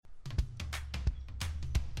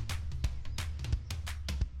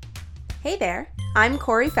Hey there, I'm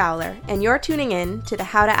Corey Fowler, and you're tuning in to the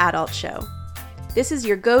How to Adult Show. This is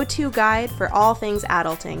your go-to guide for all things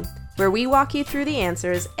adulting, where we walk you through the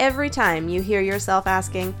answers every time you hear yourself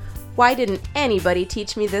asking, why didn't anybody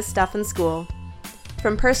teach me this stuff in school?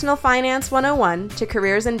 From Personal Finance 101 to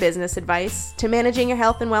careers and business advice to managing your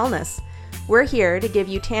health and wellness, we're here to give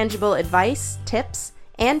you tangible advice, tips,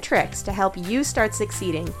 and tricks to help you start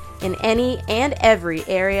succeeding in any and every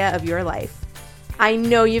area of your life. I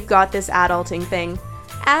know you've got this adulting thing,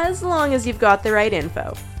 as long as you've got the right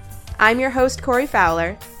info. I'm your host, Corey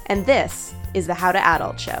Fowler, and this is the How to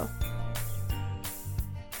Adult Show.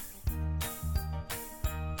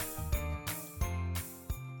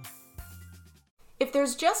 If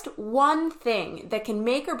there's just one thing that can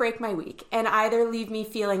make or break my week and either leave me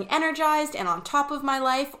feeling energized and on top of my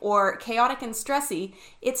life or chaotic and stressy,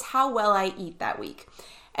 it's how well I eat that week.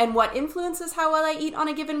 And what influences how well I eat on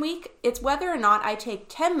a given week? It's whether or not I take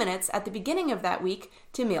 10 minutes at the beginning of that week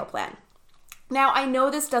to meal plan. Now, I know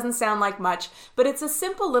this doesn't sound like much, but it's a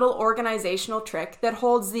simple little organizational trick that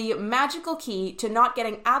holds the magical key to not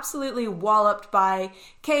getting absolutely walloped by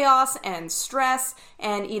chaos and stress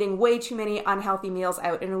and eating way too many unhealthy meals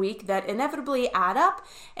out in a week that inevitably add up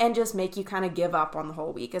and just make you kind of give up on the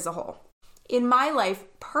whole week as a whole. In my life,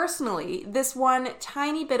 personally, this one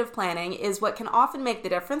tiny bit of planning is what can often make the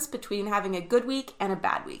difference between having a good week and a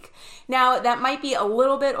bad week. Now, that might be a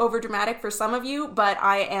little bit overdramatic for some of you, but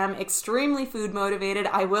I am extremely food motivated,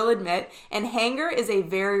 I will admit, and hunger is a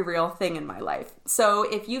very real thing in my life. So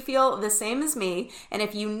if you feel the same as me, and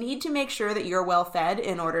if you need to make sure that you're well fed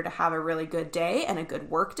in order to have a really good day and a good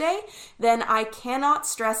work day, then I cannot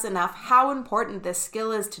stress enough how important this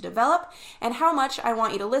skill is to develop and how much I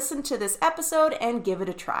want you to listen to this episode and give it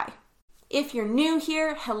a try. If you're new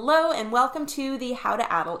here, hello and welcome to the How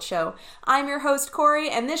to Adult Show. I'm your host, Corey,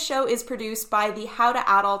 and this show is produced by the How to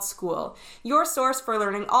Adult School, your source for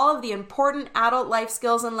learning all of the important adult life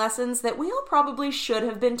skills and lessons that we all probably should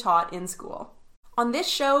have been taught in school. On this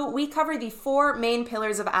show, we cover the 4 main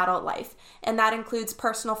pillars of adult life, and that includes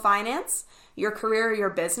personal finance, your career or your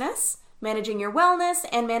business, managing your wellness,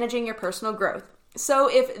 and managing your personal growth. So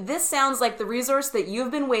if this sounds like the resource that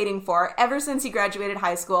you've been waiting for ever since you graduated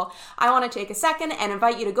high school, I want to take a second and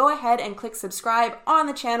invite you to go ahead and click subscribe on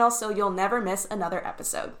the channel so you'll never miss another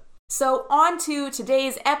episode. So on to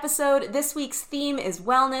today's episode. This week's theme is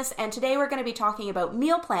wellness, and today we're going to be talking about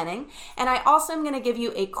meal planning, and I also am going to give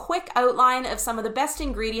you a quick outline of some of the best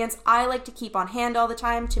ingredients I like to keep on hand all the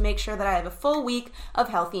time to make sure that I have a full week of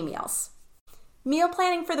healthy meals. Meal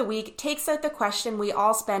planning for the week takes out the question we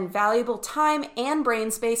all spend valuable time and brain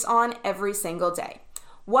space on every single day.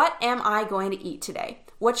 What am I going to eat today?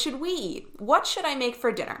 What should we eat? What should I make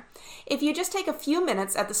for dinner? If you just take a few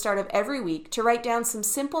minutes at the start of every week to write down some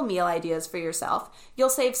simple meal ideas for yourself, you'll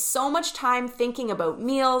save so much time thinking about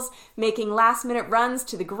meals, making last-minute runs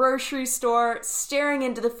to the grocery store, staring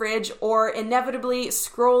into the fridge, or inevitably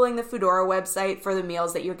scrolling the Foodora website for the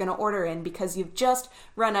meals that you're going to order in because you've just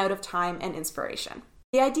run out of time and inspiration.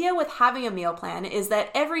 The idea with having a meal plan is that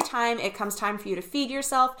every time it comes time for you to feed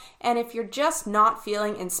yourself, and if you're just not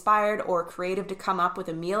feeling inspired or creative to come up with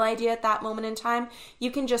a meal idea at that moment in time,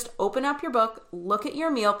 you can just open up your book, look at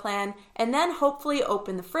your meal plan, and then hopefully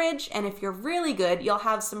open the fridge, and if you're really good, you'll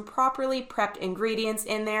have some properly prepped ingredients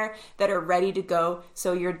in there that are ready to go,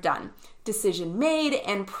 so you're done. Decision made,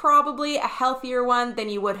 and probably a healthier one than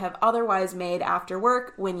you would have otherwise made after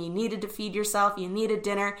work when you needed to feed yourself, you needed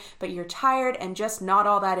dinner, but you're tired and just not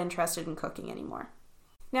all that interested in cooking anymore.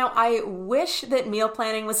 Now, I wish that meal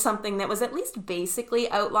planning was something that was at least basically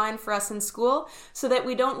outlined for us in school so that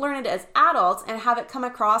we don't learn it as adults and have it come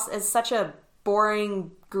across as such a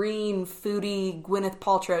boring, green, foodie, Gwyneth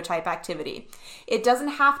Paltrow type activity. It doesn't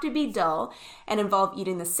have to be dull and involve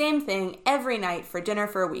eating the same thing every night for dinner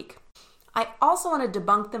for a week. I also want to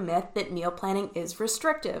debunk the myth that meal planning is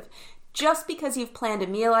restrictive. Just because you've planned a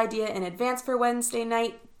meal idea in advance for Wednesday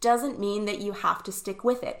night doesn't mean that you have to stick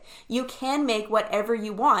with it. You can make whatever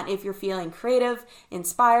you want if you're feeling creative,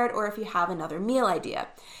 inspired, or if you have another meal idea.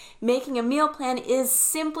 Making a meal plan is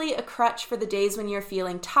simply a crutch for the days when you're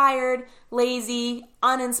feeling tired, lazy,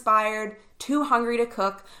 uninspired, too hungry to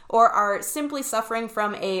cook, or are simply suffering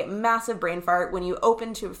from a massive brain fart when you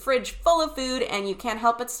open to a fridge full of food and you can't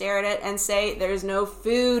help but stare at it and say, there's no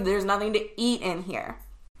food, there's nothing to eat in here.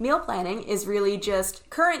 Meal planning is really just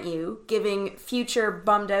current you giving future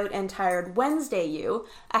bummed out and tired Wednesday you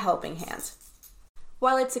a helping hand.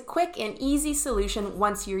 While it's a quick and easy solution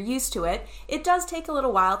once you're used to it, it does take a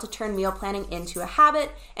little while to turn meal planning into a habit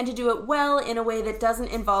and to do it well in a way that doesn't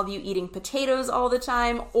involve you eating potatoes all the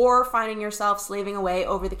time or finding yourself slaving away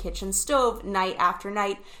over the kitchen stove night after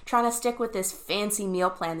night trying to stick with this fancy meal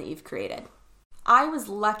plan that you've created. I was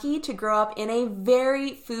lucky to grow up in a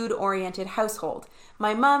very food-oriented household.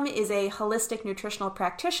 My mom is a holistic nutritional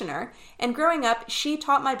practitioner, and growing up, she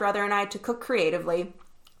taught my brother and I to cook creatively.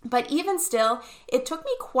 But even still, it took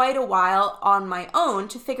me quite a while on my own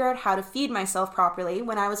to figure out how to feed myself properly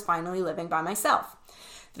when I was finally living by myself.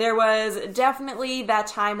 There was definitely that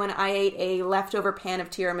time when I ate a leftover pan of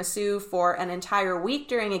tiramisu for an entire week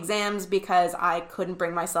during exams because I couldn't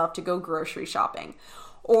bring myself to go grocery shopping.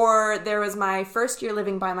 Or there was my first year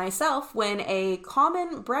living by myself when a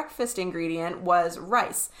common breakfast ingredient was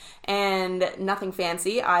rice. And nothing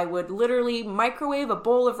fancy, I would literally microwave a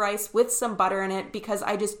bowl of rice with some butter in it because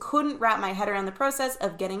I just couldn't wrap my head around the process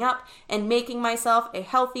of getting up and making myself a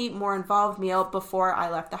healthy, more involved meal before I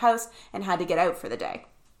left the house and had to get out for the day.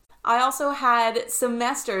 I also had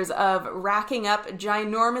semesters of racking up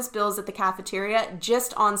ginormous bills at the cafeteria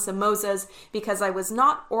just on samosas because I was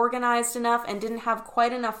not organized enough and didn't have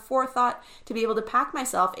quite enough forethought to be able to pack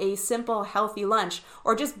myself a simple, healthy lunch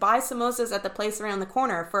or just buy samosas at the place around the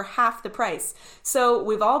corner for half the price. So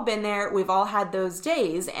we've all been there, we've all had those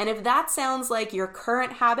days, and if that sounds like your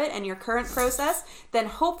current habit and your current process, then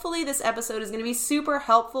hopefully this episode is going to be super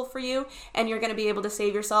helpful for you and you're going to be able to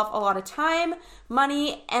save yourself a lot of time,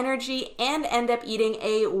 money, energy, and end up eating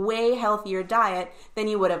a way healthier diet than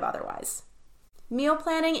you would have otherwise. Meal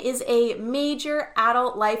planning is a major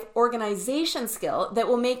adult life organization skill that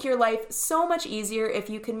will make your life so much easier if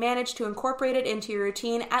you can manage to incorporate it into your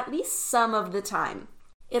routine at least some of the time.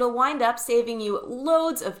 It'll wind up saving you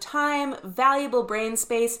loads of time, valuable brain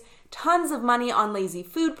space, tons of money on lazy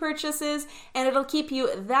food purchases, and it'll keep you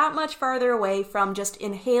that much farther away from just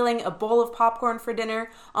inhaling a bowl of popcorn for dinner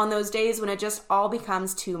on those days when it just all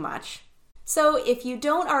becomes too much. So if you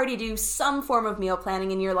don't already do some form of meal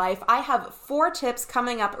planning in your life, I have 4 tips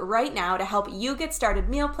coming up right now to help you get started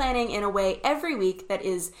meal planning in a way every week that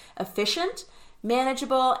is efficient,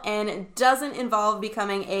 manageable, and doesn't involve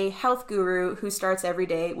becoming a health guru who starts every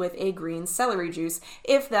day with a green celery juice,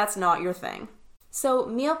 if that's not your thing. So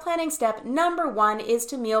meal planning step number 1 is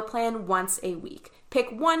to meal plan once a week.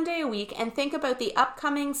 Pick one day a week and think about the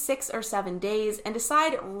upcoming 6 or 7 days and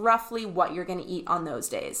decide roughly what you're going to eat on those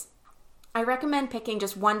days. I recommend picking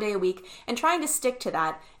just one day a week and trying to stick to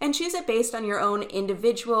that and choose it based on your own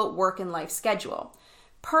individual work and life schedule.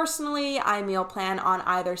 Personally, I meal plan on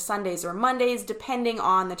either Sundays or Mondays depending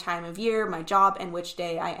on the time of year, my job, and which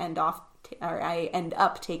day I end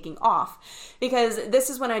up taking off, because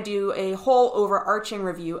this is when I do a whole overarching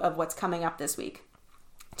review of what's coming up this week.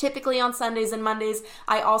 Typically on Sundays and Mondays,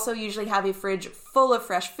 I also usually have a fridge full of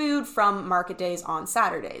fresh food from market days on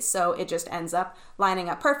Saturdays, so it just ends up lining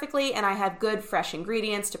up perfectly and I have good fresh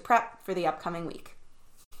ingredients to prep for the upcoming week.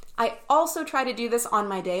 I also try to do this on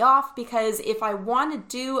my day off because if I want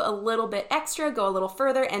to do a little bit extra, go a little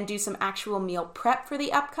further and do some actual meal prep for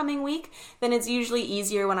the upcoming week, then it's usually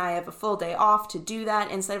easier when I have a full day off to do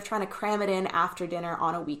that instead of trying to cram it in after dinner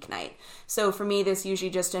on a weeknight. So for me, this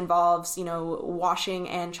usually just involves, washing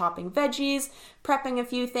and chopping veggies, prepping a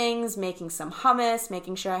few things, making some hummus,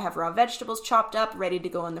 making sure I have raw vegetables chopped up, ready to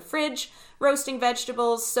go in the fridge, roasting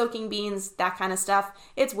vegetables, soaking beans, that kind of stuff.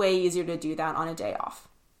 It's way easier to do that on a day off.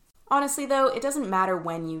 Honestly though, it doesn't matter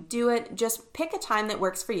when you do it, just pick a time that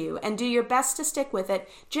works for you and do your best to stick with it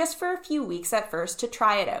just for a few weeks at first to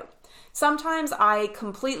try it out. Sometimes I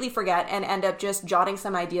completely forget and end up just jotting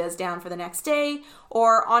some ideas down for the next day,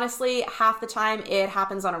 or honestly, half the time it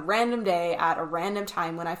happens on a random day at a random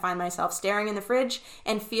time when I find myself staring in the fridge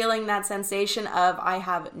and feeling that sensation of I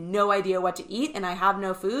have no idea what to eat and I have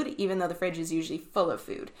no food, even though the fridge is usually full of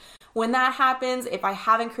food. When that happens, if I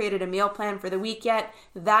haven't created a meal plan for the week yet,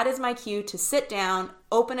 that is my cue to sit down,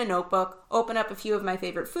 open a notebook, open up a few of my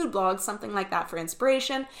favorite food blogs, something like that for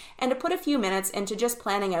inspiration, and to put a few minutes into just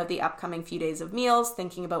planning out the upcoming few days of meals,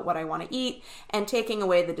 thinking about what I want to eat, and taking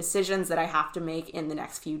away the decisions that I have to make in the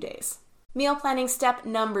next few days. Meal planning step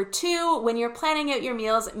number 2, when you're planning out your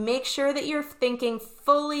meals, make sure that you're thinking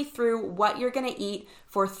fully through what you're going to eat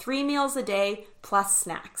for 3 meals a day plus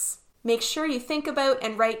snacks. Make sure you think about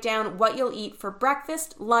and write down what you'll eat for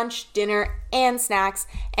breakfast, lunch, dinner, and snacks,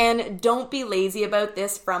 and don't be lazy about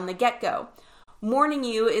this from the get-go. Morning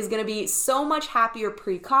you is going to be so much happier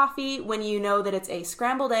pre-coffee when you know that it's a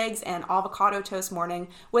scrambled eggs and avocado toast morning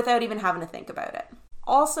without even having to think about it.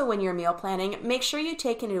 also when you're meal planning, make sure you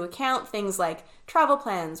take into account things like travel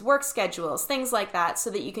plans, work schedules, things like that, so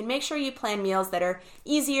that you can make sure you plan meals that are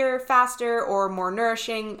easier, faster, or more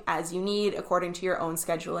nourishing as you need according to your own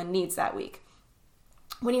schedule and needs that week.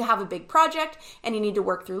 When you have a big project and you need to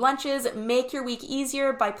work through lunches, make your week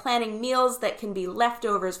easier by planning meals that can be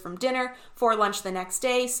leftovers from dinner for lunch the next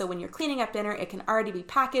day. So when you're cleaning up dinner, it can already be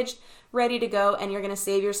packaged, ready to go, and you're going to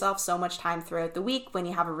save yourself so much time throughout the week when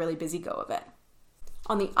you have a really busy go of it.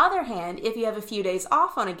 On the other hand, if you have a few days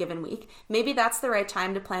off on a given week, maybe that's the right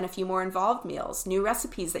time to plan a few more involved meals, new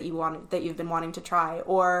recipes that you've been wanting to try,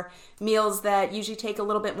 or meals that usually take a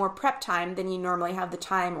little bit more prep time than you normally have the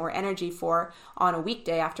time or energy for on a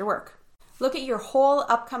weekday after work. Look at your whole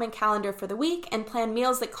upcoming calendar for the week and plan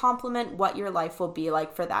meals that complement what your life will be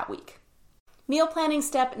like for that week. Meal planning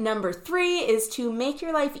step number 3 is to make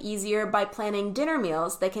your life easier by planning dinner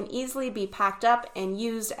meals that can easily be packed up and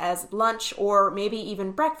used as lunch or maybe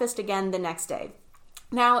even breakfast again the next day.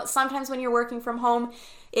 Now, sometimes when you're working from home,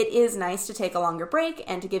 it is nice to take a longer break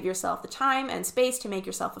and to give yourself the time and space to make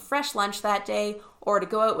yourself a fresh lunch that day, or to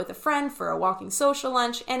go out with a friend for a walking social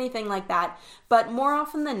lunch, anything like that. But more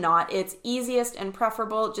often than not, it's easiest and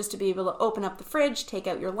preferable just to be able to open up the fridge, take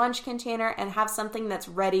out your lunch container, and have something that's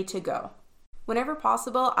ready to go. Whenever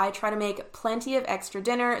possible, I try to make plenty of extra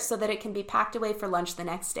dinner so that it can be packed away for lunch the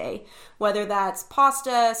next day. Whether that's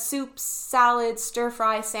pasta, soups, salads,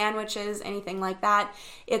 stir-fry, sandwiches, anything like that.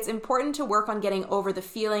 It's important to work on getting over the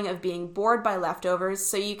feeling of being bored by leftovers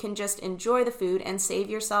so you can just enjoy the food and save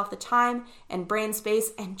yourself the time and brain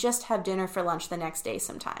space and just have dinner for lunch the next day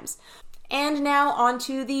sometimes. And now on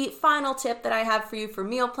to the final tip that I have for you for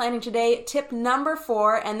meal planning today. Tip number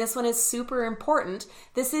 4, and this one is super important.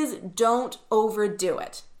 This is don't overdo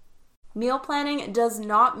it. Meal planning does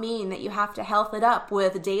not mean that you have to health it up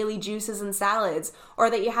with daily juices and salads, or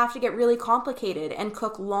that you have to get really complicated and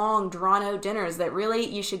cook long, drawn-out dinners that really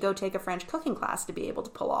you should go take a French cooking class to be able to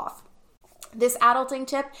pull off. This adulting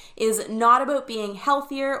tip is not about being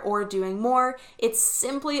healthier or doing more. It's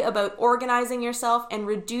simply about organizing yourself and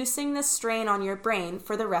reducing the strain on your brain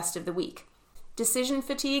for the rest of the week. Decision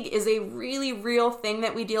fatigue is a really real thing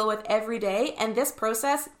that we deal with every day, and this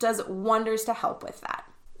process does wonders to help with that.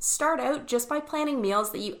 Start out just by planning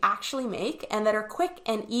meals that you actually make and that are quick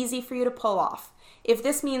and easy for you to pull off. If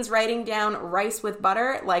this means writing down rice with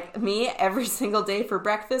butter, like me, every single day for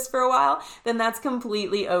breakfast for a while, then that's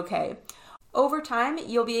completely okay. Over time,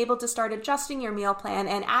 you'll be able to start adjusting your meal plan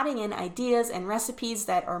and adding in ideas and recipes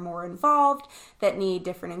that are more involved, that need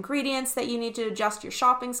different ingredients that you need to adjust your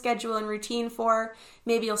shopping schedule and routine for.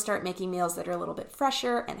 Maybe you'll start making meals that are a little bit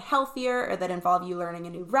fresher and healthier, or that involve you learning a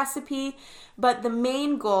new recipe. But the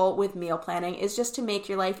main goal with meal planning is just to make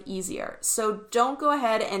your life easier. So don't go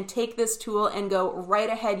ahead and take this tool and go right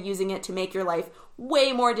ahead using it to make your life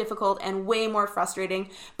way more difficult and way more frustrating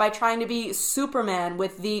by trying to be Superman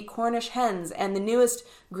with the Cornish hens and the newest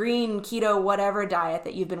green keto whatever diet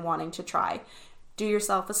that you've been wanting to try. Do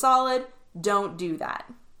yourself a solid. Don't do that.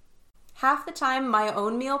 Half the time, my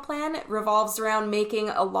own meal plan revolves around making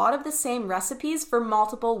a lot of the same recipes for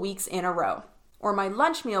multiple weeks in a row. Or my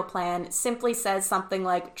lunch meal plan simply says something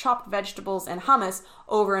like chopped vegetables and hummus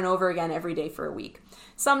over and over again every day for a week.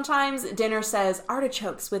 Sometimes dinner says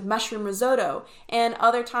artichokes with mushroom risotto, and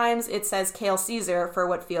other times it says kale Caesar for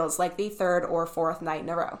what feels like the 3rd or 4th night in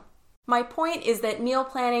a row. My point is that meal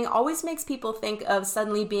planning always makes people think of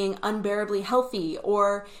suddenly being unbearably healthy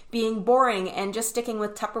or being boring and just sticking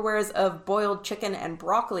with Tupperwares of boiled chicken and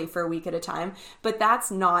broccoli for a week at a time, but that's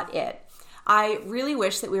not it. I really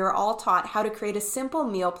wish that we were all taught how to create a simple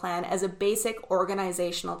meal plan as a basic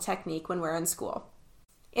organizational technique when we're in school.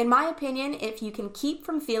 In my opinion, if you can keep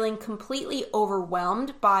from feeling completely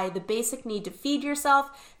overwhelmed by the basic need to feed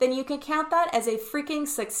yourself, then you can count that as a freaking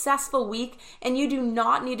successful week, and you do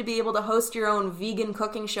not need to be able to host your own vegan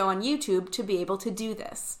cooking show on YouTube to be able to do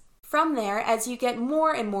this. From there, as you get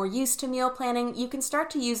more and more used to meal planning, you can start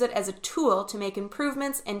to use it as a tool to make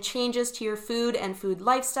improvements and changes to your food and food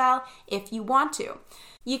lifestyle if you want to.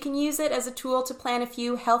 You can use it as a tool to plan a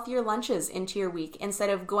few healthier lunches into your week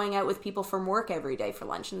instead of going out with people from work every day for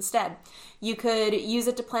lunch instead. You could use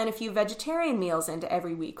it to plan a few vegetarian meals into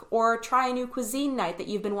every week, or try a new cuisine night that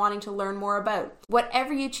you've been wanting to learn more about.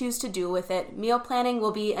 Whatever you choose to do with it, meal planning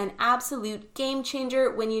will be an absolute game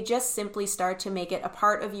changer when you just simply start to make it a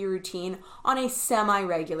part of your routine on a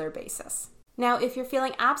semi-regular basis. Now, if you're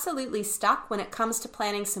feeling absolutely stuck when it comes to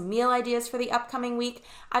planning some meal ideas for the upcoming week,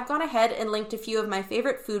 I've gone ahead and linked a few of my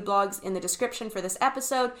favorite food blogs in the description for this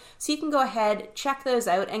episode, so you can go ahead, check those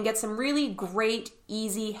out, and get some really great,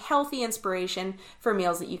 easy, healthy inspiration for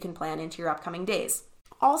meals that you can plan into your upcoming days.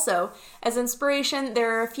 Also, as inspiration,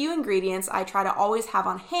 there are a few ingredients I try to always have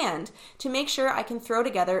on hand to make sure I can throw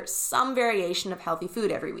together some variation of healthy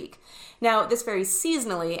food every week. Now, this varies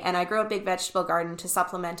seasonally, and I grow a big vegetable garden to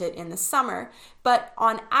supplement it in the summer, but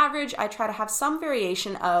on average, I try to have some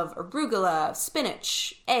variation of arugula,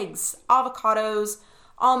 spinach, eggs, avocados,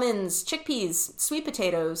 almonds, chickpeas, sweet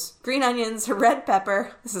potatoes, green onions, red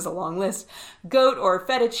pepper, this is a long list, goat or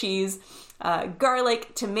feta cheese,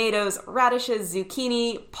 garlic, tomatoes, radishes,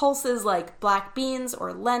 zucchini, pulses like black beans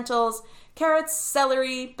or lentils, carrots,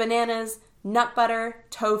 celery, bananas, nut butter,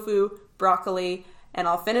 tofu, broccoli, and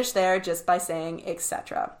I'll finish there just by saying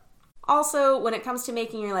etc. Also, when it comes to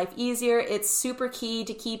making your life easier, it's super key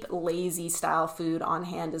to keep lazy style food on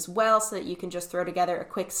hand as well so that you can just throw together a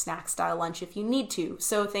quick snack style lunch if you need to.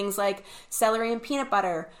 So things like celery and peanut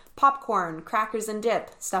butter, popcorn, crackers and dip,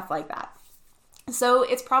 stuff like that. So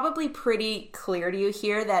it's probably pretty clear to you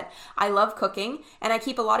here that I love cooking and I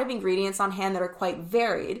keep a lot of ingredients on hand that are quite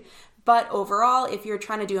varied. But overall, if you're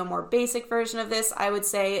trying to do a more basic version of this, I would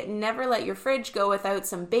say never let your fridge go without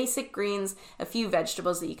some basic greens, a few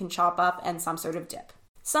vegetables that you can chop up, and some sort of dip.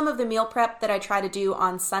 Some of the meal prep that I try to do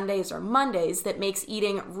on Sundays or Mondays that makes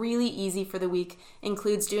eating really easy for the week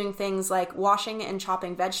includes doing things like washing and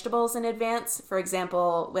chopping vegetables in advance. For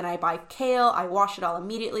example, when I buy kale, I wash it all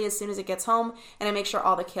immediately as soon as it gets home, and I make sure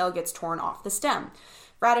all the kale gets torn off the stem.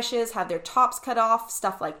 Radishes have their tops cut off,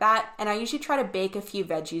 stuff like that, and I usually try to bake a few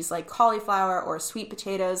veggies like cauliflower or sweet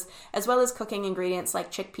potatoes, as well as cooking ingredients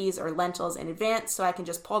like chickpeas or lentils in advance so I can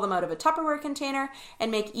just pull them out of a Tupperware container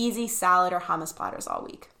and make easy salad or hummus platters all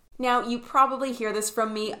week. Now, you probably hear this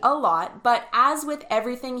from me a lot, but as with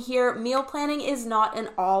everything here, meal planning is not an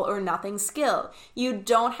all or nothing skill. You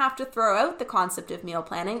don't have to throw out the concept of meal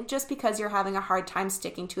planning just because you're having a hard time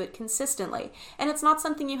sticking to it consistently. And it's not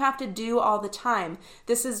something you have to do all the time.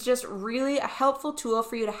 This is just really a helpful tool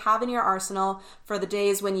for you to have in your arsenal for the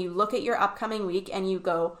days when you look at your upcoming week and you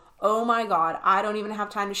go, oh my God, I don't even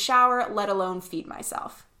have time to shower, let alone feed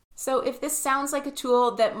myself. So if this sounds like a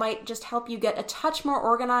tool that might just help you get a touch more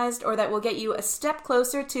organized or that will get you a step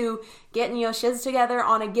closer to getting your shiz together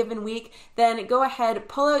on a given week, then go ahead,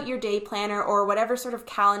 pull out your day planner or whatever sort of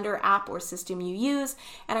calendar app or system you use,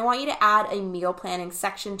 and I want you to add a meal planning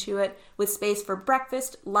section to it with space for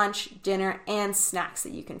breakfast, lunch, dinner, and snacks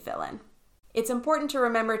that you can fill in. It's important to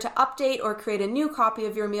remember to update or create a new copy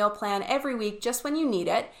of your meal plan every week just when you need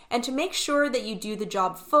it, and to make sure that you do the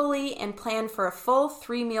job fully and plan for a full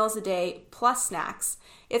 3 meals a day plus snacks.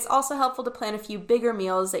 It's also helpful to plan a few bigger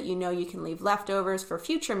meals that you know you can leave leftovers for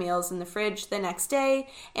future meals in the fridge the next day.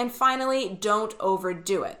 And finally, don't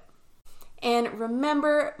overdo it. And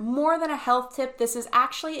remember, more than a health tip, this is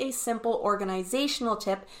actually a simple organizational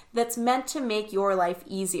tip that's meant to make your life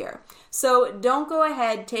easier. So don't go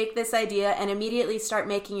ahead, take this idea, and immediately start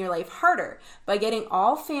making your life harder by getting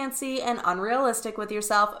all fancy and unrealistic with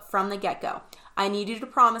yourself from the get-go. I need you to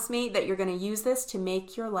promise me that you're going to use this to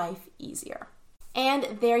make your life easier.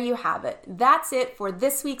 And there you have it. That's it for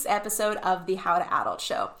this week's episode of the How to Adult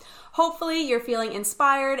Show. Hopefully you're feeling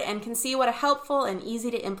inspired and can see what a helpful and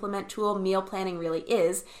easy to implement tool meal planning really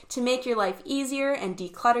is to make your life easier and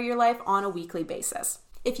declutter your life on a weekly basis.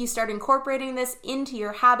 If you start incorporating this into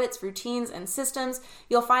your habits, routines, and systems,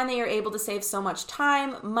 you'll find that you're able to save so much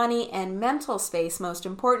time, money, and mental space, most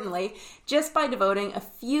importantly, just by devoting a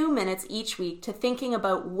few minutes each week to thinking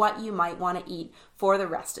about what you might want to eat for the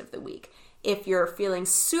rest of the week. If you're feeling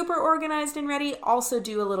super organized and ready, also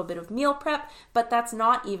do a little bit of meal prep, but that's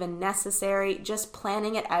not even necessary. Just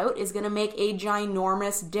planning it out is going to make a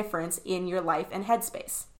ginormous difference in your life and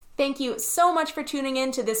headspace. Thank you so much for tuning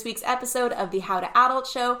in to this week's episode of the How to Adult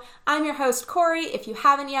Show. I'm your host, Corey. If you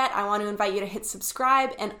haven't yet, I want to invite you to hit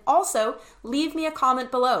subscribe and also leave me a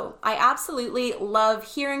comment below. I absolutely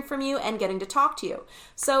love hearing from you and getting to talk to you.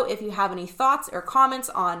 So if you have any thoughts or comments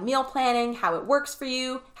on meal planning, how it works for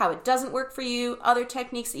you, how it doesn't work for you, other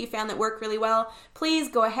techniques that you found that work really well, please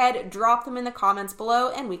go ahead, drop them in the comments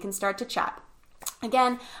below, and we can start to chat.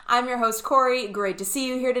 Again, I'm your host, Corey. Great to see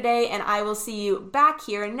you here today, and I will see you back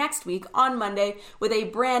here next week on Monday with a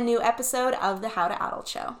brand new episode of the How to Adult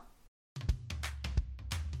Show.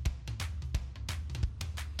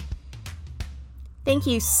 Thank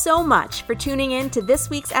you so much for tuning in to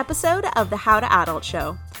this week's episode of the How to Adult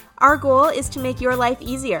Show. Our goal is to make your life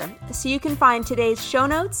easier, so you can find today's show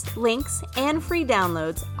notes, links, and free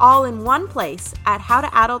downloads all in one place at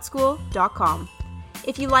howtoadultschool.com.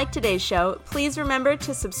 If you liked today's show, please remember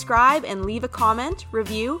to subscribe and leave a comment,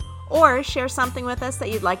 review, or share something with us that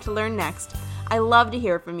you'd like to learn next. I love to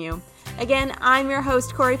hear from you. Again, I'm your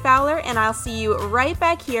host, Corey Fowler, and I'll see you right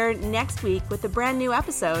back here next week with a brand new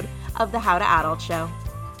episode of the How to Adult Show.